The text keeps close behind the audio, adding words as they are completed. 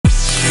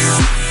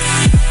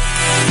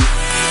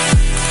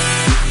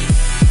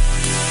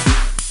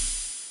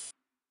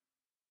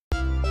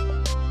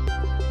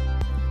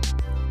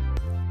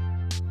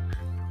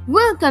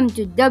Welcome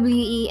to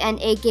WEN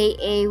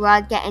aka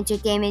Wildcat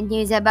Entertainment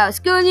News about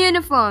school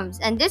uniforms.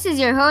 And this is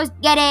your host,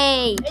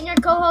 Gede. And your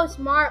co-host,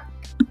 Mark.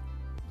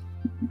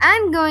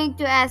 I'm going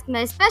to ask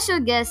my special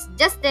guest,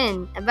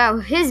 Justin, about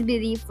his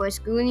belief for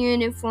school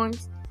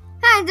uniforms.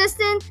 Hi,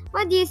 Justin.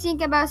 What do you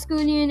think about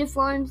school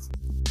uniforms?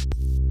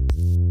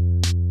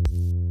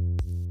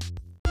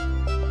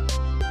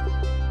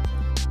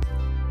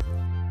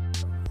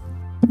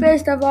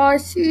 First of all,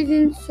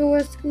 students wear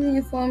school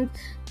uniforms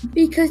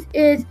because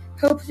it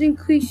helps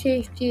increase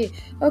safety.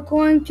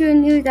 According to a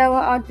NewsHour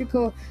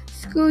article,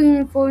 school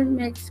uniforms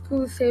make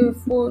school safer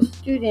for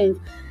students.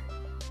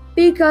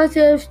 Because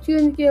if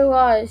students get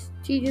lost,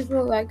 teachers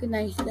will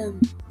recognize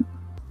them.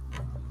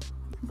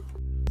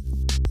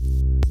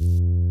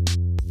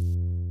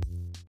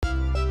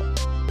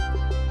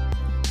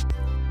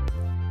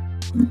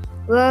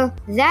 Well,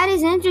 that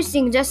is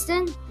interesting,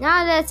 Justin.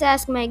 Now let's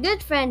ask my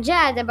good friend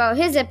Jad about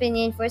his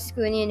opinion for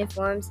school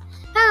uniforms.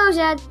 Hello,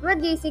 Jad. What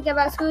do you think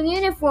about school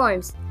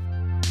uniforms?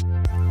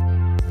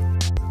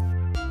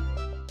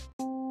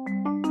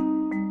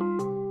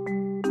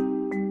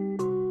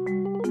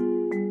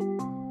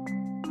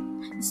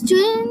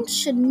 Students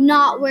should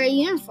not wear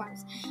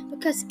uniforms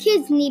because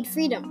kids need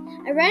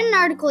freedom. I read an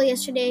article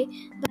yesterday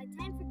by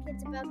Time for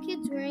Kids about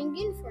kids wearing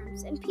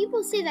uniforms, and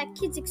people say that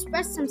kids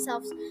express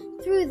themselves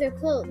through their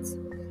clothes.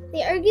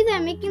 They argue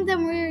that making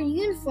them wear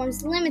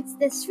uniforms limits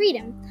this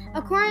freedom.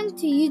 According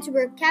to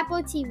YouTuber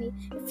Capo TV,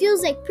 it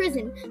feels like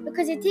prison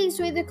because it takes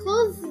away the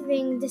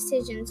clothing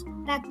decisions.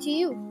 Back to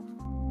you.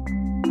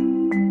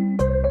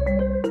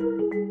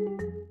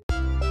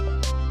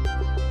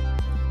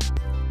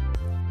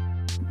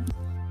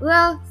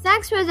 Well,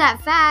 thanks for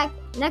that fact.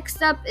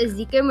 Next up is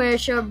the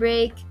commercial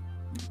break.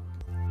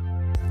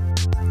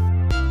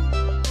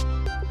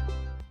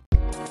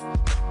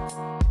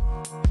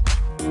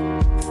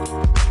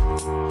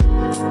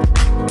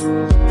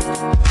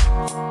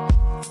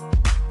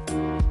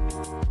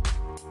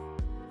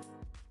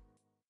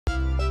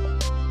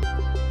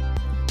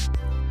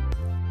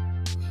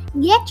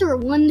 Get your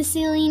 1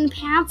 Sicilian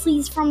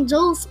pantsies from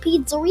Joe's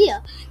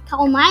Pizzeria.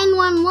 Call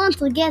 911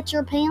 to get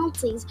your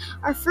pantsies.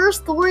 Our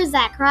first store is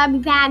at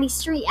Krabby Patty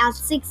Street at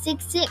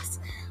 666.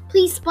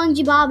 Please,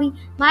 Spongy Bobby,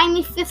 buy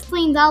me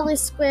 $15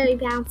 square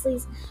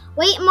pantsies.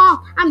 Wait,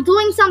 Mom, I'm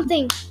doing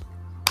something.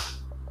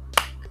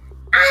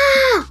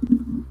 Ah!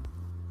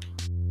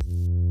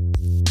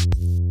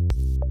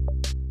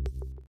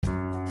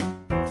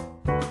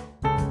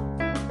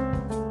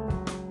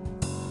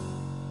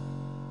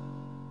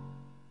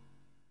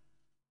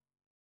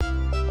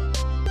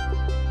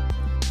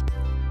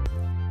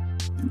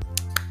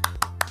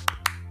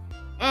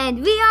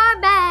 And we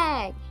are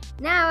back!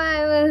 Now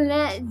I will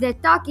let the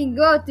talking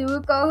go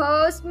to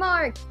co-host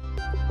Mark.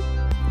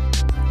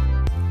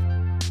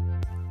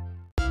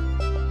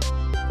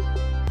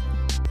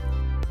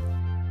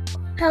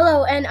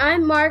 Hello, and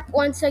I'm Mark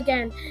once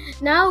again.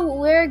 Now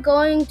we're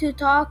going to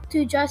talk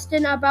to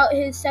Justin about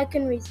his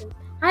second reason.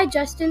 Hi,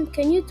 Justin.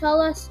 Can you tell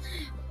us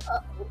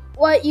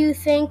what you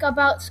think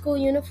about school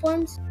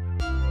uniforms?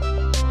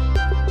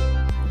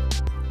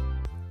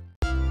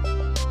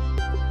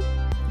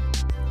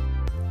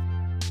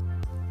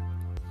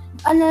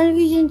 Another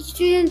reason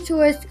students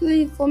wear school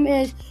uniform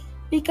is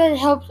because it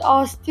helps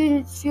all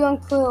students feel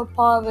included as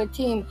part of a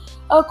team.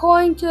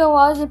 According to a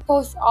Washington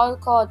Post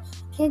article,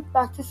 Kids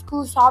Back to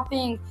School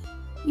Shopping,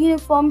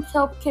 uniforms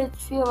help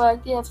kids feel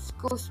like they have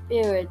school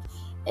spirit.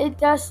 It's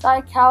just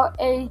like how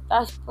A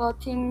basketball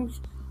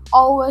teams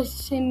all wear the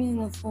same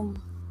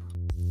uniform.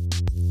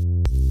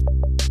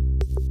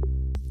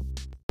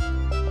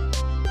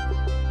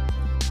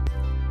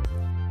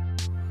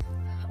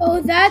 Oh,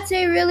 that's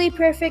a really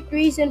perfect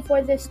reason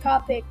for this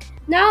topic.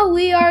 Now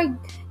we are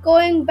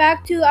going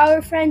back to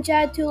our friend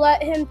Chad to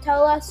let him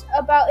tell us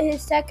about his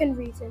second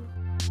reason.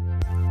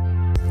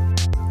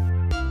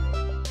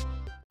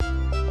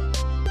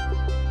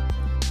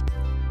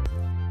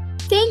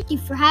 Thank you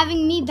for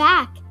having me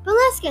back, but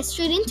let's get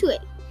straight into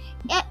it.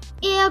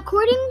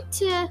 According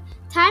to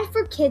Time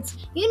for Kids,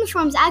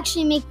 uniforms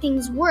actually make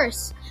things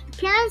worse.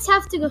 Parents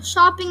have to go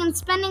shopping and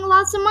spending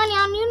lots of money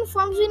on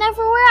uniforms we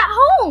never wear at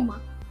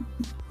home.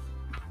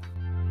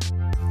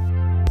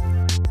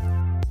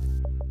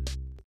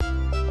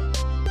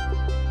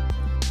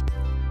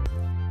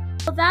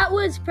 Well, that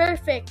was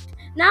perfect.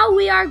 Now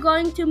we are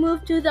going to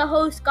move to the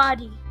host,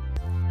 Gotti.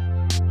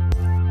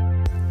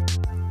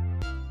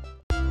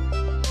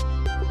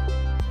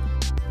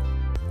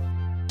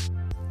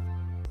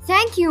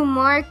 Thank you,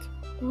 Mark.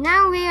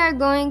 Now we are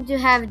going to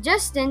have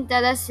Justin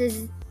tell us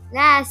his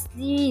last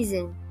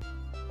reason.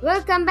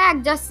 Welcome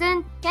back,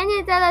 Justin. Can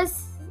you tell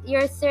us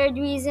your third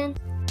reason?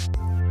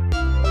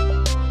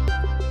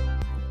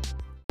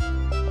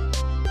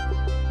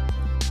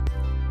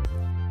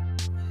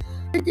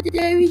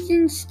 The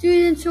reason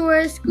students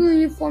wear school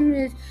uniforms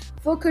is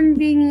for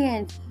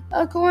convenience.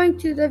 According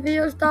to the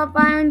video Stop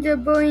Violence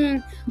and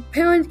Bullying,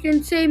 parents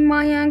can save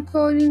money on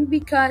clothing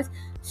because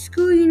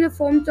school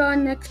uniforms are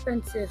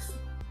inexpensive.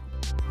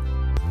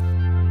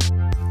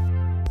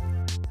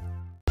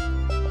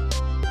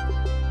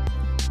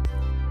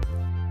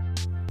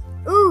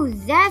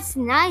 That's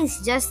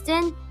nice,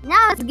 Justin.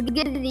 Now let's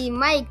give the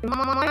mic to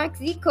Mark,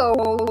 the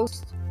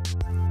co-host.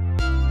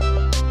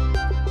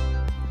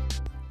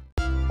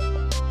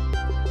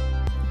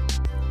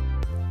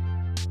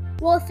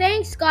 Well,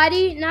 thanks,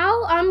 Scotty.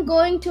 Now I'm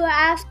going to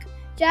ask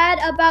Jad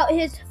about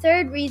his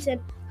third reason.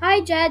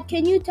 Hi, Jad.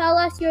 Can you tell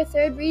us your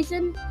third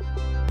reason?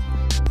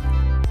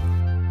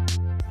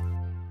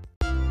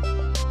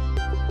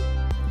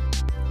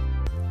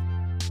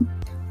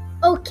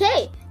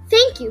 Okay,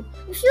 thank you.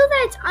 I feel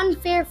that it's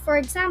unfair. For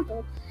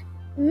example,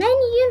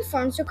 many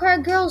uniforms require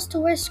girls to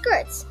wear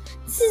skirts.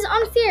 This is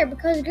unfair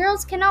because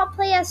girls cannot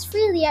play as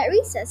freely at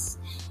recess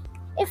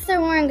if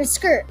they're wearing a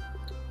skirt.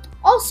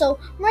 Also,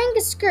 wearing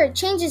a skirt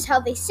changes how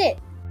they sit.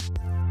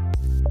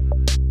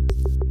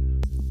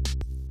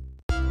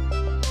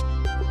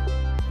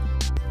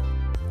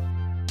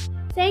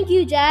 Thank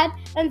you, Jad.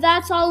 And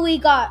that's all we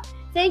got.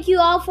 Thank you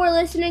all for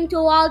listening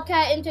to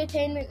Wildcat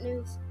Entertainment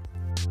News.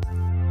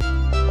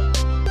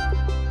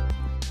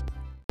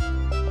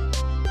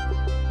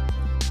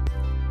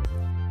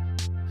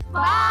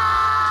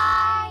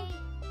 Bye!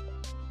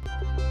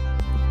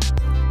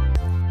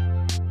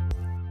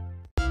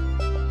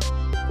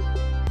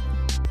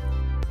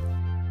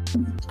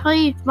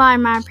 Please buy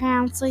my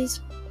pants,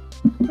 please.